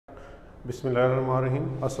बिस्मिल्लाहिर्रहमानिर्रहीम,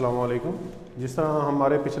 अस्सलाम वालेकुम। जिस तरह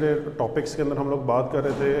हमारे पिछले टॉपिक्स के अंदर हम लोग बात कर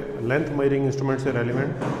रहे थे लेंथ मेजरिंग इंस्ट्रूमेंट से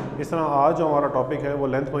रेलिवेंट, इस तरह आज जो हमारा टॉपिक है वो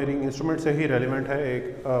लेंथ मेजरिंग इंस्ट्रूमेंट से ही रेलिवेंट है।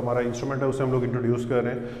 एक हमारा इंस्ट्रूमेंट है उसे हम लोग इंट्रोड्यूस कर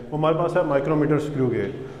रहे हैं, वो हमारे पास है माइक्रोमीटर स्क्रू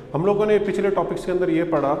गेज। हम लोगों ने पिछले टॉपिक्स के अंदर ये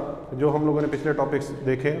पढ़ा, जो हम लोगों ने पिछले टॉपिक्स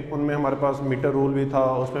देखे उनमें हमारे पास मीटर रूल भी था,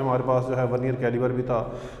 उसमें हमारे पास जो है वर्नियर कैलिबर भी था।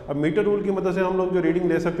 अब मीटर रूल की मदद से हम लोग जो रीडिंग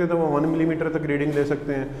ले सकते थे वो 1 मिलीमीटर तक रीडिंग ले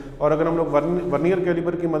सकते हैं, और अगर हम लोग वर्नियर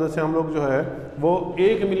कैलिबर की मदद से हम लोग जो है वो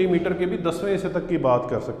 1 मिलीमीटर के भी 10वें हिस्से तक की बात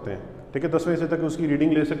कर सकते हैं। ठीक है, 10वें हिस्से तक उसकी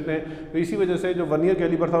रीडिंग ले सकते हैं। तो इसी वजह से जो वर्नियर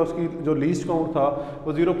कैलिबर था उसकी जो लीस्ट काउंट था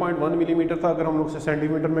वो 0.1 मिलीमीटर था। अगर हम लोग उसे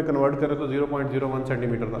सेंटीमीटर में कन्वर्ट करें तो 0.01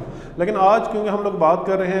 सेंटीमीटर था। लेकिन आज क्योंकि हम लोग बात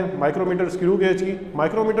कर रहे हैं माइक्रोमीटर स्क्रू गेज की,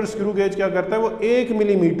 माइक्रोमीटर स्क्रू गेज क्या करता है, वो 1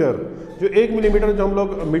 मिलीमीटर जो हम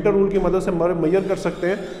लोग मीटर रूल की मदद से मेजर कर सकते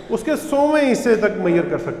हैं उसके 100वें हिस्से तक मेजर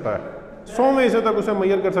कर सकता है। 100वें हिस्से तक उसे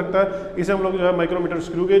मेजर कर सकता है। इसे हम लोग जो है माइक्रोमीटर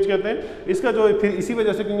स्क्रू गेज कहते हैं। इसका जो फिर इसी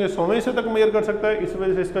वजह से क्योंकि 100वें हिस्से तक मेजर कर सकता है, इस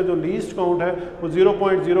वजह से इसका जो लीस्ट काउंट है वो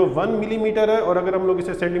 0.01 मिलीमीटर है, और अगर हम लोग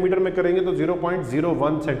इसे सेंटीमीटर में करेंगे तो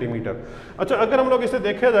 0.01 सेंटीमीटर। अच्छा, अगर हम लोग इसे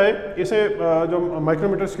देखा जाए, इसे जो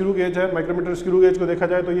माइक्रोमीटर स्क्रू गेज है, माइक्रोमीटर स्क्रू गेज को देखा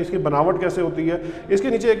जाए तो ये इसकी बनावट कैसे होती है। इसके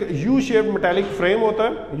नीचे एक यू शेप्ड मेटालिक फ्रेम होता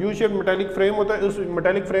है, यू शेप्ड मेटालिक फ्रेम होता है। उस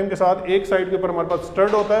मेटालिक फ्रेम के साथ एक साइड के ऊपर हमारे पास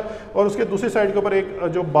स्टड होता है, और उसके दूसरी साइड के ऊपर एक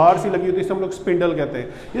जो बार सी लगी होती है, इसे हम लोग स्पिंडल कहते हैं।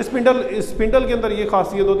 ये स्पिंडल के अंदर ये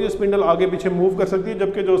खासियत होती है, स्पिंडल आगे पीछे मूव कर सकती है,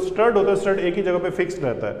 जबकि जो स्टड होता है स्टड एक ही जगह पे फिक्स्ड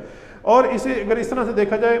रहता है। और इसे अगर इस तरह से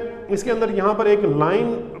देखा जाए, इसके अंदर यहाँ पर एक लाइन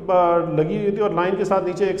लगी हुई थी और लाइन के साथ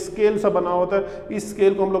नीचे एक स्केल सा बना होता है। इस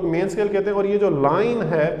स्केल को हम लोग मेन स्केल कहते हैं, और ये जो लाइन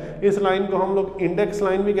है इस लाइन को हम लोग इंडेक्स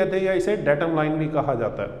लाइन भी कहते हैं, या इसे डेटम लाइन भी कहा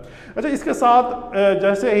जाता है। अच्छा, इसके साथ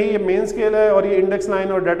जैसे ही ये मेन स्केल है और ये इंडेक्स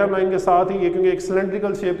लाइन और डेटम लाइन के साथ ही ये, क्योंकि एक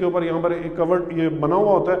सिलेंड्रिकल शेप के ऊपर यहाँ पर एक कवर्ड ये बना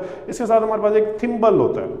हुआ होता है, इसके साथ हमारे पास एक थिम्बल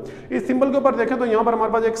होता है। इस थिम्बल के ऊपर देखें तो यहाँ पर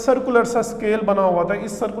हमारे पास एक सर्कुलर सा स्केल बना हुआ था।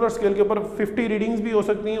 इस सर्कुलर स्केल के ऊपर 50 रीडिंग्स भी हो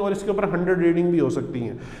सकती हैं और इसके ऊपर 100 रीडिंग भी हो सकती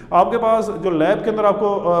हैं। आपके पास जो लैब के अंदर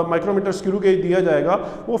आपको माइक्रोमीटर स्क्रू गेज दिया जाएगा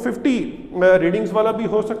वो 50 रीडिंग्स वाला भी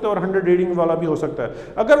हो सकता है और 100 रीडिंग वाला भी हो सकता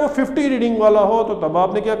है। अगर वो 50 रीडिंग वाला हो तो तब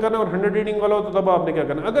आपने क्या करना है, और 100 रीडिंग वाला हो तो तब आपने क्या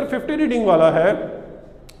करना है। अगर 50 रीडिंग वाला है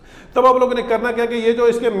तब आप लोगों ने करना क्या कि ये जो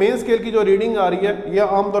इसके मेन स्केल की जो रीडिंग आ रही है ये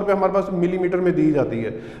आमतौर पे हमारे पास मिलीमीटर में दी जाती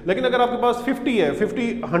है। लेकिन अगर आपके पास 50 है, 50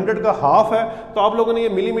 100 का हाफ है, तो आप लोगों ने ये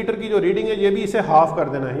मिलीमीटर की जो रीडिंग है ये भी इसे हाफ कर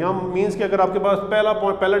देना है। यहाँ मीन्स कि अगर आपके पास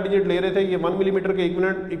पहला डिजिट ले रहे थे, ये 1 मिलीमीटर के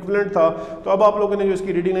इक्विवेलेंट था, तो अब आप लोगों ने जो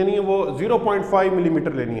इसकी रीडिंग लेनी है वो 0.5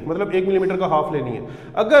 मिलीमीटर लेनी है, मतलब 1 मिलीमीटर का हाफ लेनी है।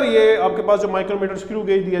 अगर ये आपके पास जो माइक्रोमीटर स्क्रू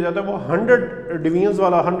गेज दिया जाता है वो 100 डिवीजन्स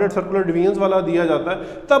वाला, 100 सर्कुलर डिवीजन्स वाला दिया जाता है,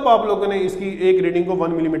 तब आप लोगों ने इसकी एक रीडिंग को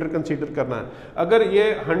 1 मिलीमीटर कंसीडर करना है। अगर ये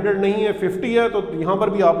 100 नहीं है, 50 है, तो यहां पर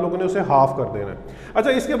भी आप लोगों ने उसे हाफ कर देना है।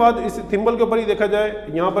 अच्छा, इसके बाद इस थिम्बल के ऊपर ही देखा जाए,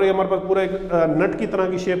 यहां पर हमारे पास पूरा एक नट की तरह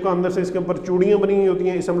की शेप का अंदर से इसके ऊपर चूड़ियां बनी हुई होती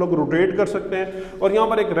हैं, इसे हम लोग रोटेट कर सकते हैं। और यहाँ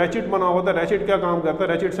पर एक रैचेट बना होता है। रैचेट क्या काम करता है,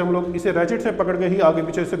 रैचेट से हम लोग इसे रैचेट से पकड़ के ही आगे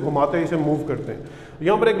पीछे इसे घुमाते हैं, इसे मूव करते हैं।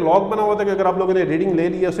 यहाँ पर एक लॉक बना होता है कि अगर आप लोगों ने रीडिंग ले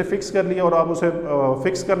लिया, उसे फिक्स कर लिया और आप उसे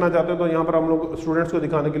फिक्स करना चाहते हैं तो यहाँ पर हम लोग स्टूडेंट्स को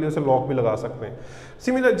दिखाने के लिए उसे लॉक भी लगा सकते हैं।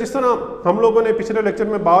 सिमिलर जिस तरह हम लोगों ने पिछले लेक्चर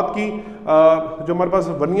में बात की, जो हमारे पास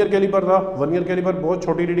वर्नियर कैलिपर था, वर्नियर कैलिपर बहुत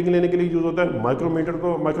छोटी रीडिंग लेने के लिए यूज होता है।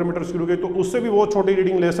 माइक्रोमीटर स्क्रू गेज तो उससे भी बहुत छोटी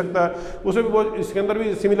रीडिंग ले सकता है, उसे भी बहुत, इसके अंदर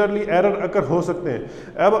भी सिमिलरली एरर अकर हो सकते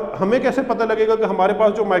हैं। अब हमें कैसे पता लगेगा कि हमारे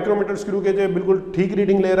पास जो माइक्रोमीटर स्क्रू गेज है बिल्कुल ठीक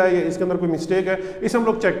रीडिंग ले रहा है या इसके अंदर कोई मिस्टेक है। इसे हम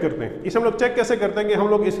लोग चेक करते हैं। इसे हम लोग चेक कैसे करते हैं कि हम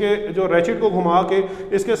लोग इसके जो रैचेट को घुमा के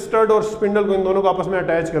इसके स्टड और स्पिंडल को, इन दोनों को आपस में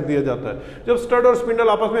अटैच कर दिया जाता है। जब स्टड और स्पिंडल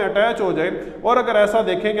आपस में अटैच हो जाए, और अगर ऐसा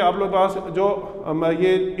देखें कि आप लोग पास जो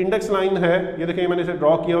ये इंडेक्स लाइन है, ये देखें मैंने इसे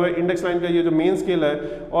ड्रॉ किया हुआ है, इंडेक्स लाइन का ये जो मेन स्केल है,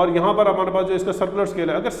 और यहाँ पर हमारे पास जो इसका सर्कुलर स्केल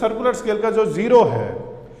है, अगर सर्कुलर स्केल का जो 0 है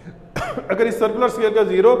अगर इस सर्कुलर स्केल का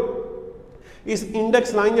 0 इस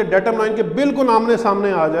इंडेक्स लाइन या डेटम लाइन के बिल्कुल आमने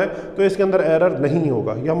सामने आ जाए तो इसके अंदर एरर नहीं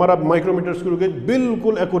होगा, ये हमारा माइक्रोमीटर स्क्रू गेज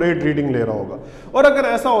बिल्कुल एक्यूरेट रीडिंग ले रहा होगा। और अगर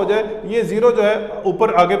ऐसा हो जाए ये 0 जो है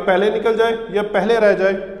ऊपर आगे पहले निकल जाए या पहले रह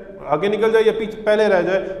जाए, आगे निकल जाए या पीछे पहले रह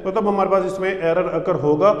जाए, तो तब हमारे पास इसमें एरर अकर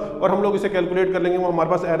होगा, और हम लोग इसे कैलकुलेट कर लेंगे वो हमारे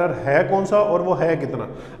पास एरर है कौन सा और वो है कितना।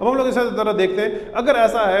 अब हम लोग इसे जरा देखते हैं। अगर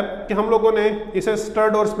ऐसा है कि हम लोगों ने इसे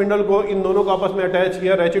स्टड और स्पिंडल को, इन दोनों को आपस में अटैच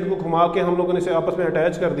किया, रैचेट को घुमा के हम लोगों ने इसे आपस में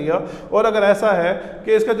अटैच कर दिया, और अगर ऐसा है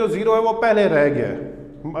कि इसका जो 0 है वो पहले रह गया है,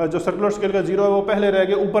 जो सर्कुलर स्केल का 0 है वो पहले रह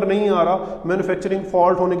गया, ऊपर नहीं आ रहा मैन्युफैक्चरिंग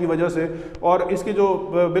फॉल्ट होने की वजह से, और इसकी जो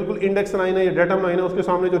बिल्कुल इंडेक्स लाइन है या डेटम लाइन है उसके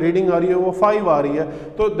सामने जो रीडिंग आ रही है वो 5 आ रही है।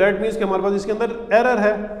 तो दैट मीन्स कि हमारे पास इसके अंदर एरर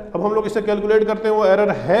है। अब हम लोग इसे कैलकुलेट करते हैं वो एरर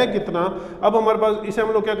है कितना। अब हमारे पास इसे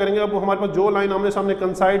हम लोग क्या करेंगे, अब हमारे पास जो लाइन आमने सामने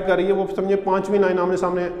कंसाइड कर रही है वो समझिए 5वीं लाइन आमने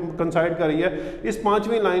सामने कंसाइड कर रही है, इस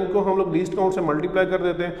 5वीं लाइन को हम लोग लीस्ट काउंट से मल्टीप्लाई कर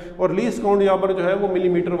देते हैं, और लीस्ट काउंट यहाँ पर जो है वो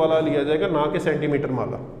मिलीमीटर वाला लिया जाएगा, ना कि सेंटीमीटर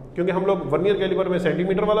वाला, क्योंकि हम लोग वर्नियर कैलिपर में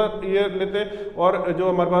सेंटीमीटर वाला ये लेते हैं, और जो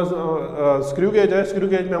हमारे पास स्क्रू गेज है, स्क्रू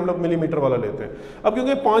गेज में हम लोग मिलीमीटर वाला लेते हैं। अब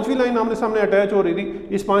क्योंकि 5वीं लाइन आमने सामने अटैच हो रही थी,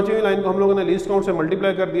 इस 5वीं लाइन को हम लोगों ने लीस्ट काउंट से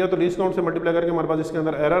मल्टीप्लाई कर दिया, तो लीस्ट काउंट से मल्टीप्लाई करके हमारे पास इसके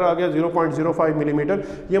अंदर एरर आ गया 0.05 मिलीमीटर।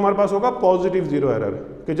 ये हमारे पास होगा पॉजिटिव 0 एरर,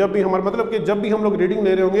 कि जब भी हमारे मतलब कि जब भी हम लोग रीडिंग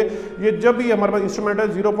ले रहे होंगे, ये जब भी हमारे पास इंस्ट्रूमेंट है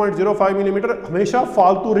 0.05 मिलीमीटर हमेशा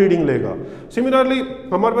फालतू रीडिंग लेगा। सिमिलरली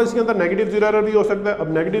हमारे पास इसके अंदर नेगेटिव 0 एरर भी हो सकता है।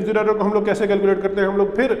 अब नेगेटिव 0 एरर को हम लोग कैसे कैलकुलेट करते हैं, हम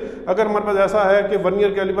लोग फिर अगर हमारे पास ऐसा है कि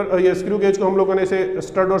वर्नियर कैलिपर ये स्क्रू गेज को हम लोगों ने इसे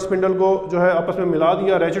स्टड और स्पिंडल को जो है आपस में मिला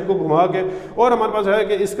दिया, रैचेट को घुमा के, और हमारे पास है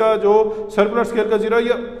कि इसका जो सर्कुलर स्केल का 0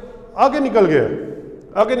 ये आगे निकल गया,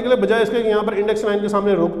 आगे निकले, बजाय इसके यहाँ पर इंडेक्स लाइन के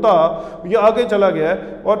सामने रुकता, ये आगे चला गया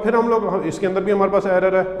है, और फिर हम लोग इसके अंदर भी हमारे पास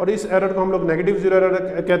एरर है, और इस एरर को हम लोग नेगेटिव 0 एरर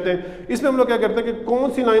कहते हैं। इसमें हम लोग क्या करते हैं कि कौन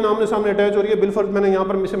सी लाइन आमने सामने अटैच हो रही है, बिलफर्ज मैंने यहाँ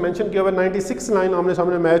पर इसे मेंशन किया हुआ 96 लाइन आमने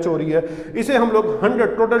सामने मैच हो रही है, इसे हम लोग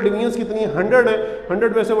 100, टोटल डिवीजन्स कितनी है 100 है,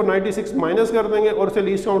 100 में से वो 96 माइनस कर देंगे और इसे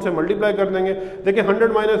लीस्ट काउंट से मल्टीप्लाई कर देंगे। देखिए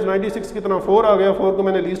 100 माइनस 96 कितना 4 आ गया, 4 को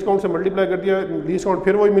मैंने लीस्ट काउंट से मल्टीप्लाई कर दिया, लीस्ट काउंट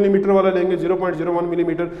फिर वही मिलीमीटर वाला लेंगे 0.01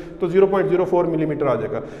 मिलीमीटर, तो 0.04 मिलीमीटर आ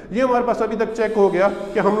जाएगा। ये हमारे पास अभी तक चेक हो गया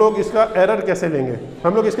कि हम लोग इसका एरर कैसे लेंगे,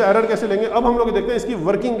 हम लोग इसका एरर कैसे लेंगे। अब हम लोग देखते हैं इसकी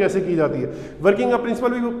वर्किंग कैसे की जाती है। वर्किंग का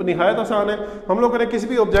प्रिंसिपल भी निहायत आसान है। हम लोगों ने किसी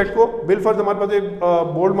भी ऑब्जेक्ट को, बिलफर्ज हमारे पास एक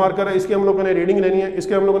बोल्ड मार्कर है, इसकी हम लोगों ने रीडिंग लेनी है,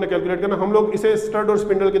 इसके हम लोगों ने कैलकुलेट करना, हम लोग इसे स्टड और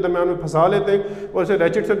स्पिंडल के दरमियान में फंसा लेते हैं और इसे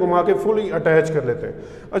रैचेट से घुमा के फुली अटैच कर लेते हैं।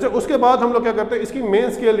 अच्छा, उसके बाद हम लोग क्या करते हैं, इसकी मेन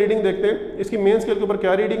स्केल रीडिंग देखते हैं, इसकी मेन स्केल के ऊपर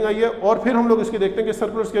क्या रीडिंग आई है, और फिर हम लोग इसकी देखते हैं कि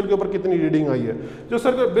सर्कुलर स्केल के ऊपर कितनी रीडिंग आई है। जो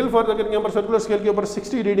सर्कुलर बिलफर्ज अगर यहाँ पर सर्कुलर स्केल के ऊपर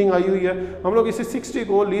 60 रीडिंग आई हुई है, हम लोग इसे 60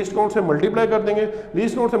 को लीस्ट काउंट से मल्टीप्लाई कर देंगे,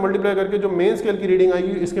 लीस्ट काउंट से मल्टीप्लाई करके जो मेन स्केल की रीडिंग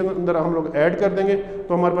आएगी इसके अंदर हम लोग ऐड कर देंगे,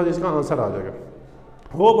 तो हमारे पास इसका आंसर आ जाएगा।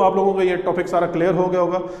 होप आप लोगों को ये टॉपिक सारा क्लियर हो गया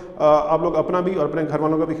होगा। आप लोग अपना भी और अपने घर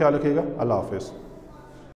वालों का भी ख्याल रखिएगा। अल्लाह हाफिज़।